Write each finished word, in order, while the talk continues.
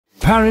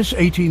Paris,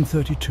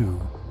 1832.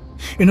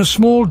 In a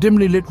small,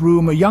 dimly lit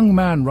room, a young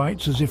man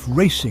writes as if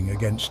racing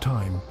against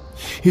time.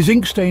 His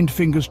ink-stained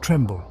fingers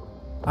tremble.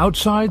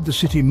 Outside, the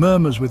city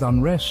murmurs with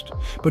unrest,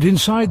 but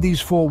inside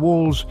these four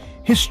walls,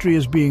 history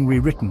is being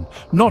rewritten,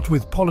 not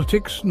with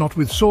politics, not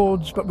with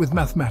swords, but with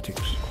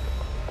mathematics.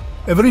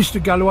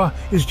 Évariste Galois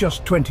is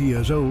just 20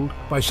 years old.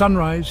 By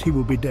sunrise, he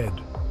will be dead.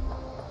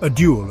 A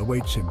duel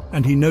awaits him,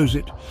 and he knows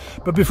it.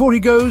 But before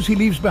he goes, he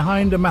leaves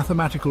behind a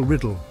mathematical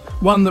riddle,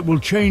 one that will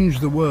change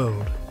the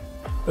world.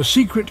 A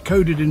secret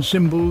coded in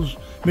symbols,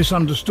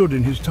 misunderstood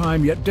in his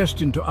time, yet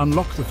destined to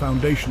unlock the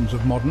foundations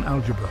of modern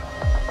algebra.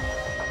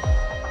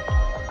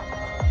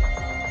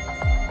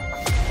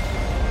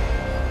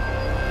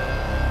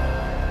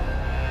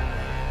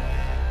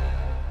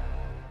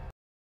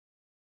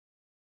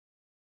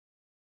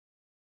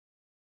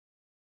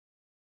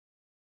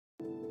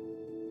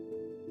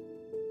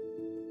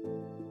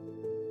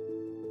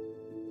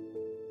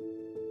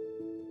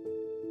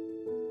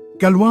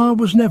 Galois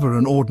was never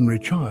an ordinary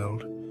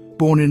child.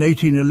 Born in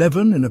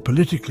 1811 in a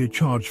politically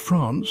charged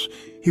France,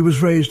 he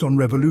was raised on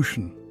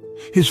revolution.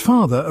 His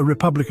father, a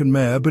Republican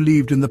mayor,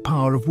 believed in the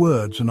power of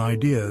words and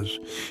ideas.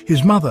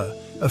 His mother,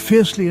 a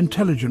fiercely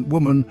intelligent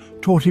woman,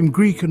 taught him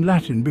Greek and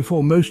Latin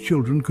before most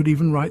children could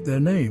even write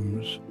their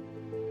names.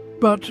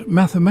 But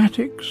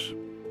mathematics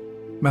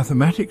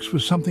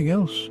was something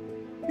else.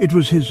 It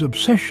was his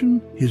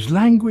obsession, his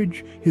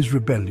language, his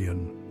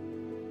rebellion.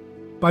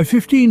 By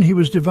 15, he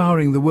was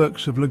devouring the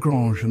works of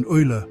Lagrange and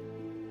Euler,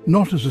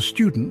 not as a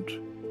student,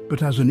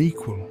 but as an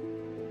equal.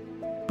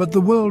 But the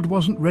world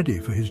wasn't ready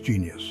for his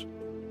genius.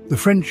 The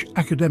French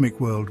academic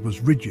world was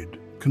rigid,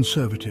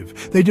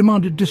 conservative. They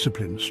demanded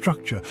discipline,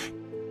 structure.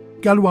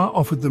 Galois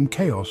offered them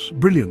chaos,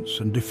 brilliance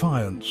and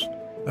defiance,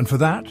 and for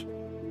that,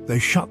 they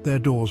shut their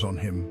doors on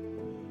him.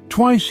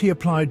 Twice he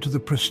applied to the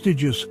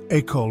prestigious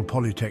École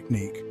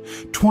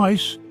Polytechnique.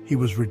 Twice he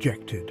was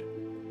rejected.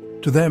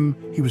 To them,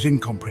 he was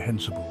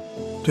incomprehensible.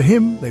 To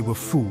him, they were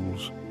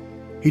fools.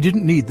 He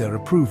didn't need their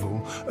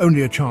approval,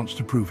 only a chance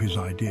to prove his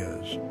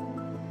ideas.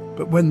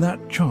 But when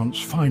that chance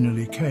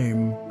finally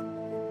came,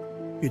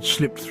 it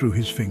slipped through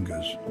his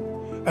fingers.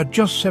 At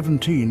just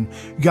 17,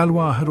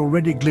 Galois had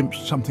already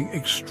glimpsed something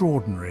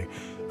extraordinary,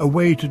 a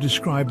way to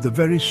describe the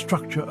very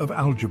structure of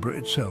algebra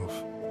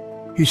itself.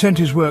 He sent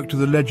his work to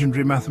the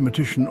legendary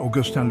mathematician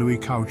Augustin-Louis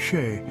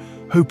Cauchy,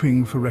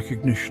 hoping for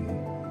recognition.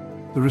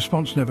 The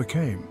response never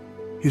came.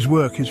 His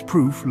work, his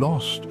proof,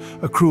 lost,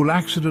 a cruel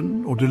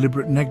accident or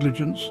deliberate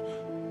negligence.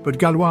 But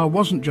Galois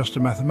wasn't just a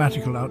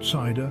mathematical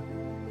outsider.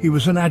 He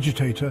was an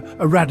agitator,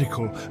 a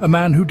radical, a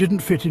man who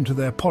didn't fit into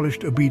their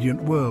polished,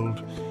 obedient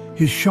world.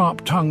 His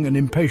sharp tongue and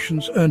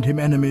impatience earned him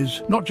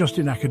enemies, not just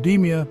in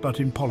academia, but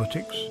in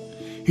politics.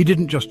 He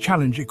didn't just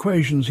challenge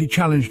equations, he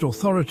challenged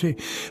authority,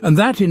 and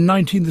that in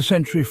 19th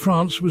century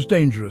France was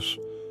dangerous.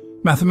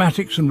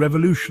 Mathematics and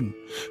revolution.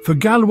 For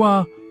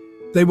Galois,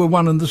 they were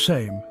one and the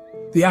same.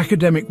 The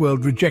academic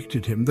world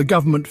rejected him, the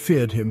government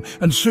feared him,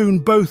 and soon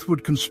both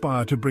would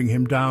conspire to bring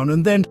him down.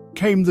 And then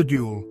came the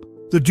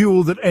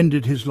duel that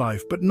ended his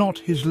life, but not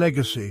his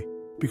legacy,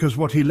 because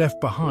what he left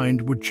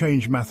behind would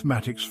change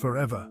mathematics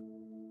forever.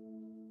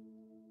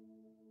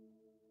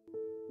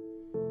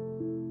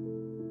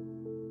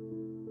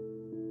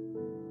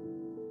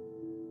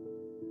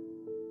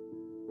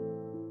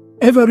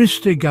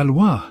 Évariste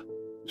Galois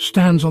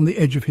stands on the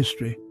edge of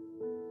history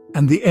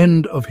and the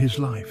end of his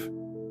life.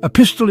 A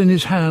pistol in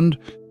his hand,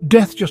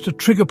 death just a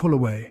trigger pull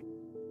away.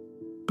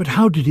 But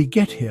how did he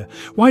get here?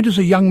 Why does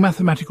a young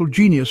mathematical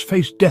genius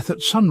face death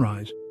at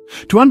sunrise?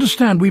 To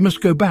understand, we must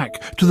go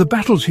back to the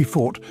battles he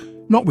fought,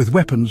 not with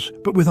weapons,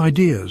 but with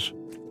ideas.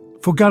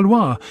 For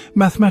Galois,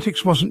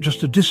 mathematics wasn't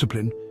just a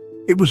discipline,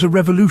 it was a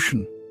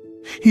revolution.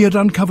 He had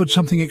uncovered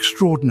something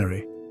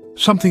extraordinary,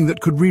 something that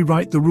could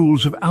rewrite the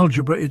rules of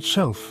algebra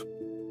itself.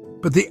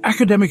 But the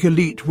academic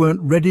elite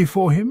weren't ready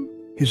for him.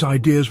 His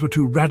ideas were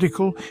too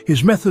radical,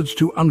 his methods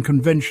too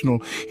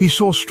unconventional. He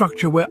saw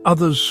structure where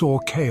others saw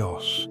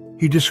chaos.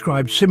 He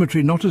described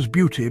symmetry not as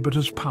beauty, but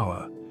as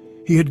power.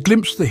 He had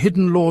glimpsed the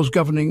hidden laws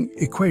governing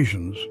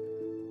equations.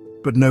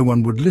 But no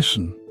one would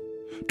listen.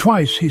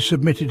 Twice he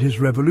submitted his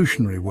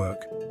revolutionary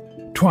work.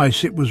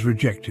 Twice it was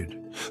rejected.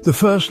 The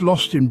first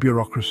lost in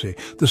bureaucracy,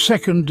 the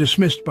second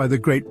dismissed by the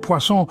great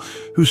Poisson,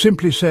 who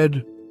simply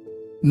said,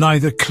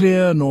 "Neither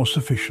clear nor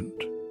sufficient."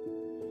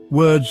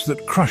 Words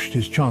that crushed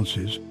his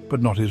chances,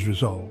 but not his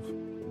resolve.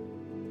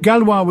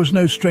 Galois was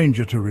no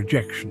stranger to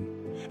rejection,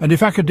 and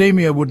if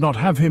academia would not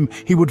have him,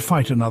 he would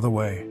fight another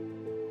way.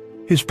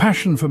 His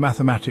passion for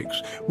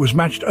mathematics was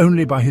matched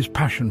only by his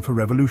passion for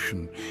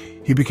revolution.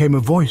 He became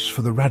a voice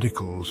for the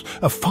radicals,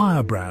 a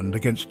firebrand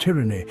against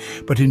tyranny,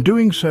 but in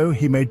doing so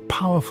he made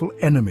powerful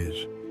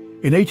enemies.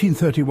 In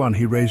 1831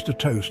 he raised a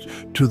toast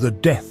to the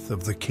death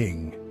of the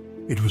king.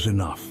 It was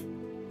enough.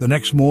 The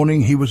next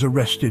morning he was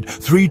arrested.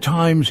 3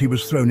 times he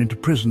was thrown into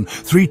prison.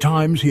 3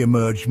 times he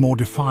emerged more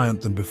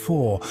defiant than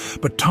before.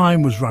 But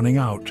time was running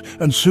out,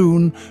 and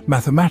soon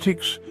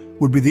mathematics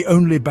would be the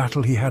only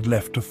battle he had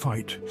left to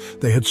fight.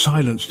 They had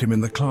silenced him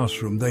in the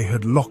classroom, they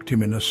had locked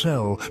him in a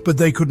cell, but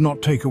they could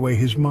not take away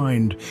his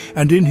mind.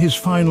 And in his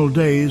final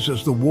days,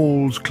 as the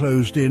walls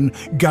closed in,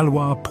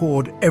 Galois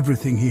poured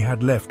everything he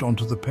had left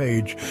onto the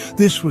page.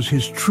 This was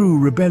his true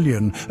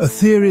rebellion, a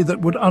theory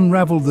that would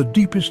unravel the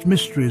deepest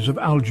mysteries of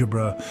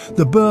algebra,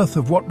 the birth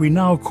of what we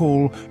now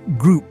call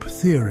group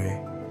theory.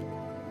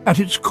 At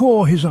its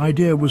core, his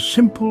idea was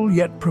simple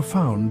yet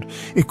profound.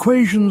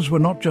 Equations were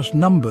not just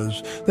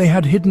numbers, they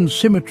had hidden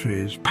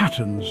symmetries,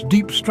 patterns,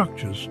 deep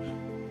structures.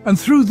 And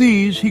through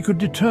these, he could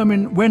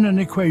determine when an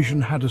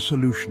equation had a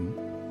solution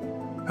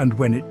and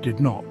when it did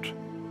not.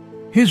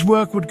 His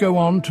work would go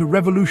on to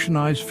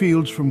revolutionize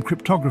fields from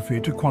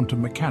cryptography to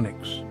quantum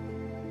mechanics.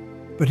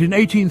 But in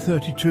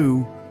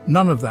 1832,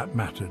 none of that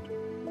mattered,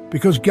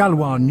 because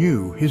Galois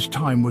knew his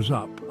time was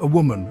up. A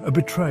woman, a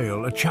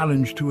betrayal, a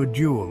challenge to a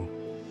duel.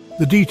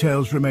 The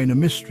details remain a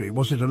mystery.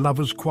 Was it a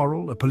lover's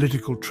quarrel, a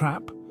political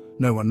trap?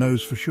 No one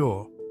knows for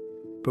sure.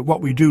 But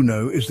what we do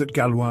know is that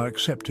Galois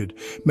accepted,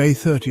 May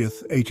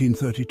 30th,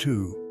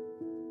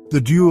 1832.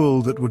 The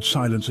duel that would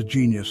silence a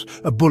genius,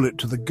 a bullet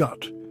to the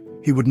gut.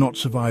 He would not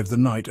survive the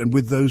night, and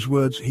with those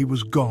words he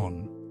was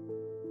gone.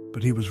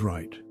 But he was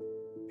right.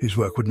 His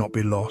work would not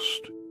be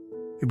lost.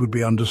 It would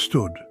be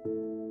understood.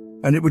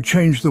 And it would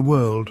change the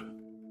world.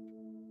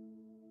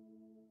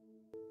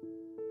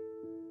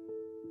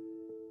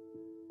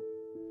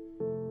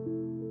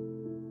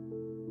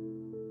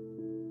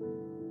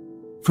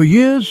 For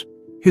years,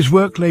 his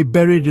work lay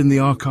buried in the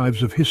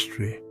archives of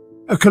history,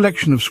 a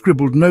collection of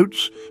scribbled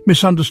notes,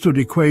 misunderstood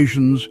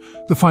equations,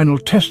 the final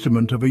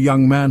testament of a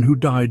young man who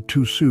died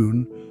too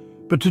soon.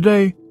 But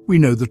today, we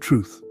know the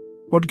truth.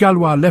 What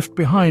Galois left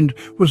behind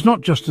was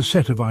not just a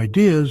set of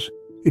ideas,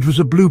 it was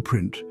a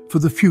blueprint for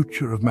the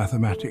future of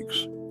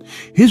mathematics.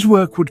 His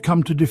work would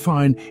come to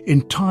define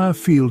entire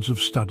fields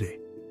of study,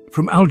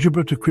 from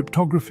algebra to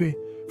cryptography,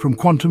 from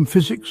quantum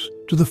physics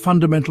to the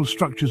fundamental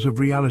structures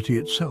of reality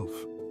itself.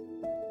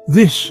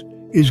 This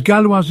is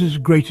Galois's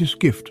greatest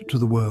gift to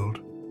the world.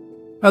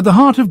 At the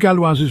heart of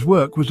Galois's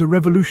work was a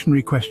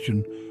revolutionary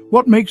question: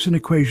 what makes an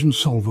equation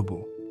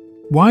solvable?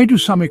 Why do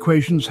some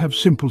equations have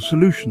simple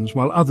solutions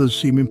while others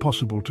seem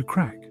impossible to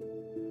crack?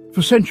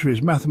 For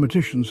centuries,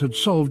 mathematicians had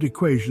solved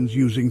equations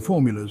using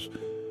formulas,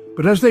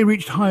 but as they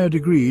reached higher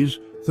degrees,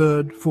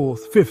 third,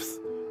 fourth, fifth,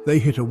 they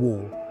hit a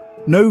wall.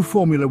 No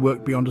formula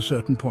worked beyond a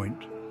certain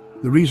point.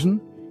 The reason?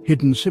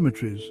 Hidden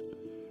symmetries.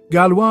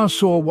 Galois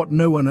saw what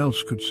no one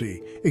else could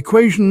see.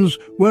 Equations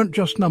weren't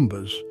just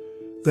numbers,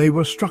 they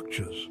were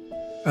structures.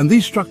 And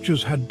these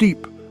structures had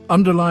deep,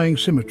 underlying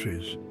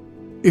symmetries.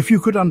 If you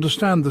could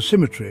understand the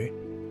symmetry,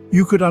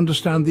 you could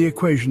understand the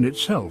equation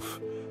itself.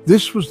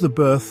 This was the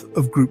birth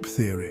of group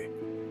theory,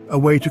 a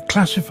way to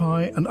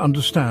classify and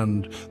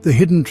understand the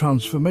hidden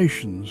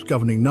transformations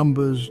governing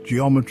numbers,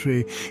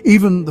 geometry,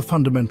 even the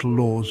fundamental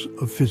laws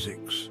of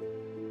physics.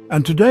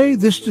 And today,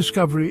 this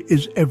discovery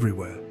is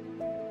everywhere.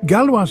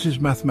 Galois's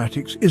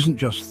mathematics isn't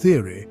just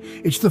theory,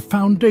 it's the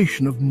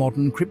foundation of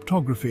modern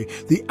cryptography,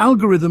 the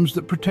algorithms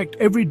that protect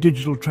every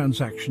digital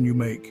transaction you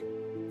make.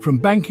 From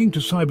banking to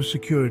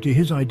cybersecurity,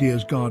 his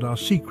ideas guard our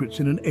secrets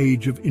in an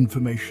age of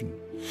information.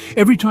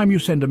 Every time you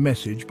send a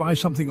message, buy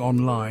something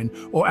online,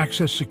 or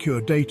access secure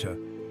data,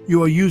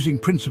 you are using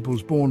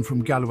principles born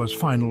from Galois's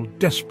final,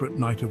 desperate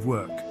night of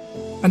work.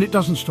 And it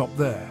doesn't stop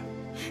there.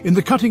 In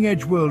the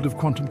cutting-edge world of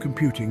quantum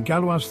computing,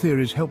 Galois'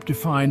 theories help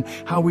define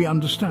how we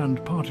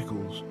understand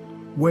particles,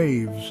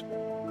 waves,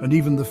 and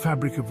even the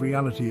fabric of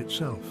reality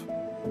itself.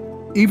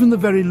 Even the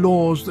very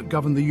laws that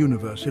govern the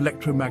universe,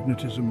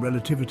 electromagnetism,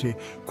 relativity,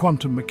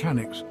 quantum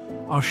mechanics,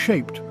 are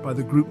shaped by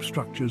the group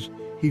structures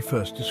he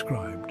first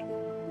described.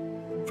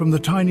 From the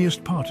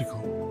tiniest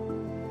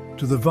particle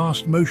to the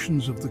vast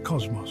motions of the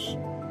cosmos,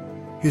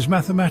 his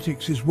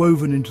mathematics is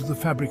woven into the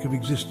fabric of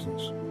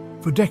existence.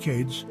 For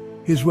decades,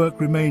 his work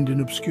remained in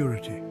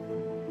obscurity.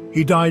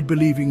 He died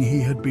believing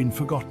he had been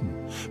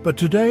forgotten. But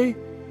today,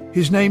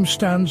 his name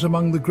stands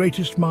among the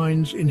greatest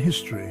minds in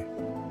history.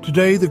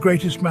 Today, the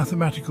greatest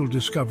mathematical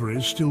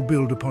discoveries still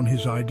build upon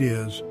his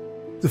ideas.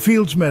 The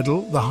Fields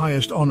Medal, the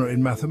highest honor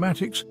in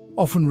mathematics,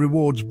 often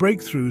rewards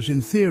breakthroughs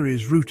in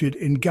theories rooted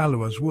in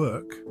Galois'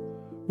 work.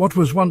 What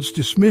was once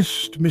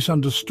dismissed,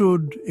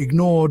 misunderstood,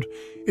 ignored,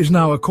 is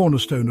now a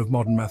cornerstone of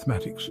modern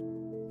mathematics.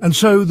 And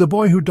so, the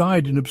boy who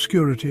died in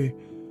obscurity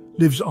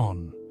lives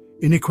on,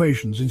 in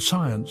equations, in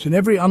science, in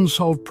every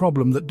unsolved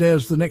problem that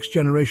dares the next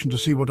generation to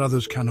see what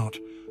others cannot.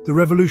 The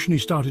revolution he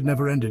started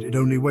never ended, it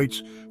only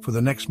waits for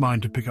the next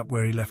mind to pick up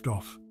where he left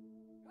off.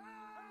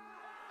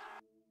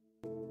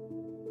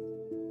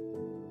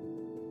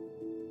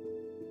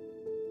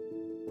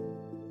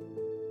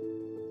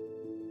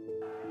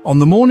 On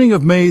the morning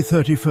of May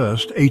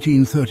 31st,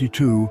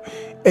 1832,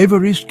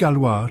 Évariste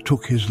Galois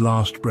took his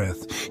last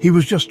breath. He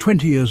was just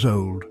 20 years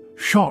old,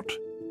 shot,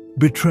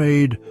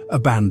 betrayed,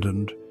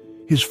 abandoned.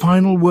 His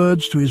final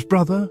words to his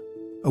brother?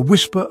 A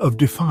whisper of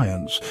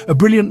defiance, a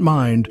brilliant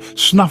mind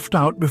snuffed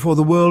out before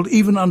the world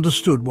even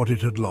understood what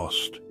it had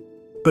lost.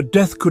 But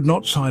death could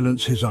not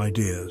silence his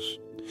ideas.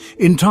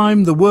 In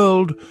time, the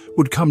world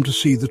would come to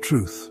see the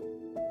truth.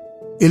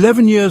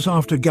 11 years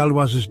after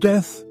Galois's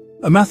death,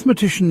 a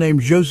mathematician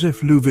named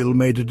Joseph Louville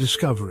made a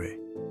discovery.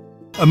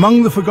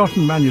 Among the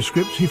forgotten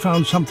manuscripts, he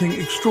found something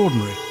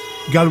extraordinary,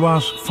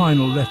 Galois'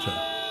 final letter.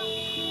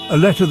 A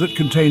letter that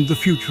contained the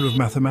future of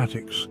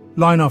mathematics,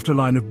 line after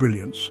line of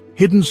brilliance,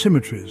 hidden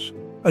symmetries,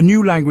 a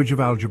new language of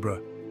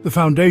algebra, the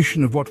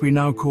foundation of what we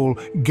now call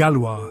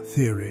Galois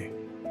Theory.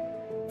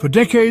 For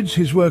decades,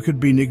 his work had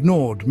been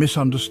ignored,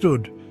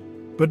 misunderstood,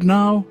 but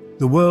now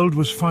the world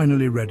was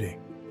finally ready.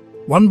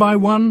 One by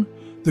one,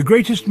 the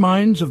greatest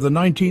minds of the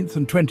 19th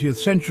and 20th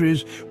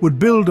centuries would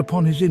build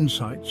upon his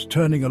insights,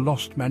 turning a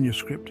lost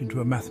manuscript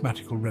into a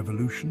mathematical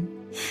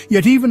revolution.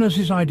 Yet even as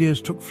his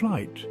ideas took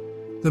flight,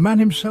 the man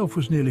himself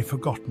was nearly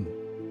forgotten.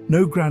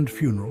 No grand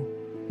funeral,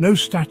 no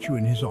statue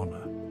in his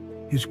honor.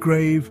 His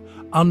grave,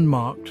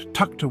 unmarked,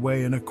 tucked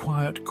away in a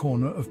quiet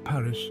corner of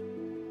Paris.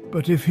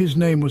 But if his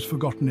name was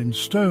forgotten in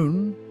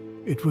stone,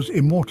 it was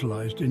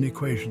immortalized in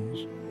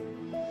equations.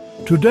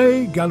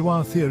 Today,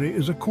 Galois theory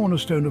is a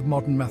cornerstone of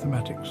modern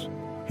mathematics.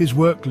 His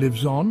work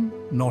lives on,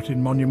 not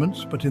in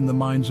monuments, but in the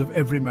minds of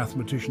every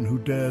mathematician who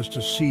dares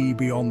to see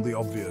beyond the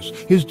obvious.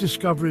 His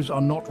discoveries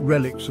are not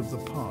relics of the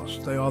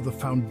past, they are the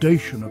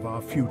foundation of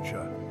our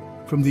future.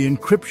 From the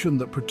encryption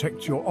that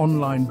protects your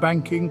online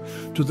banking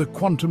to the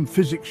quantum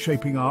physics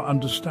shaping our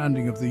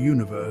understanding of the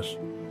universe,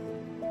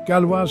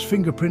 Galois'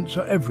 fingerprints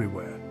are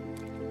everywhere.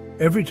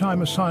 Every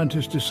time a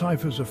scientist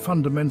deciphers a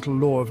fundamental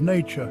law of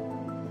nature,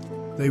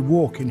 they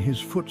walk in his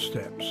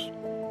footsteps.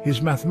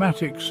 His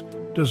mathematics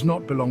does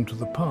not belong to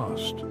the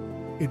past,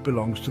 it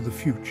belongs to the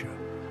future.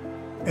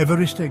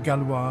 Évariste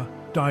Galois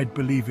died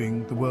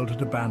believing the world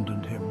had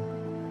abandoned him.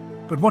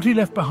 But what he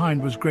left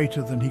behind was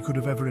greater than he could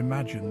have ever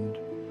imagined.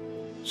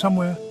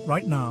 Somewhere,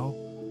 right now,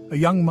 a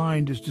young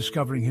mind is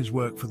discovering his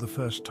work for the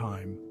first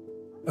time.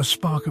 A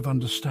spark of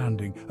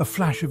understanding, a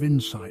flash of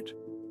insight.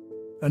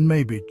 And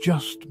maybe,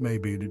 just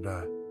maybe,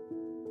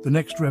 the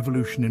next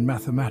revolution in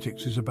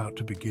mathematics is about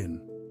to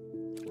begin.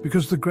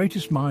 Because the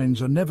greatest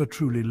minds are never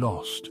truly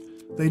lost.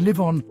 They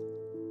live on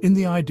in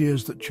the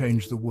ideas that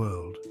change the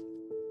world.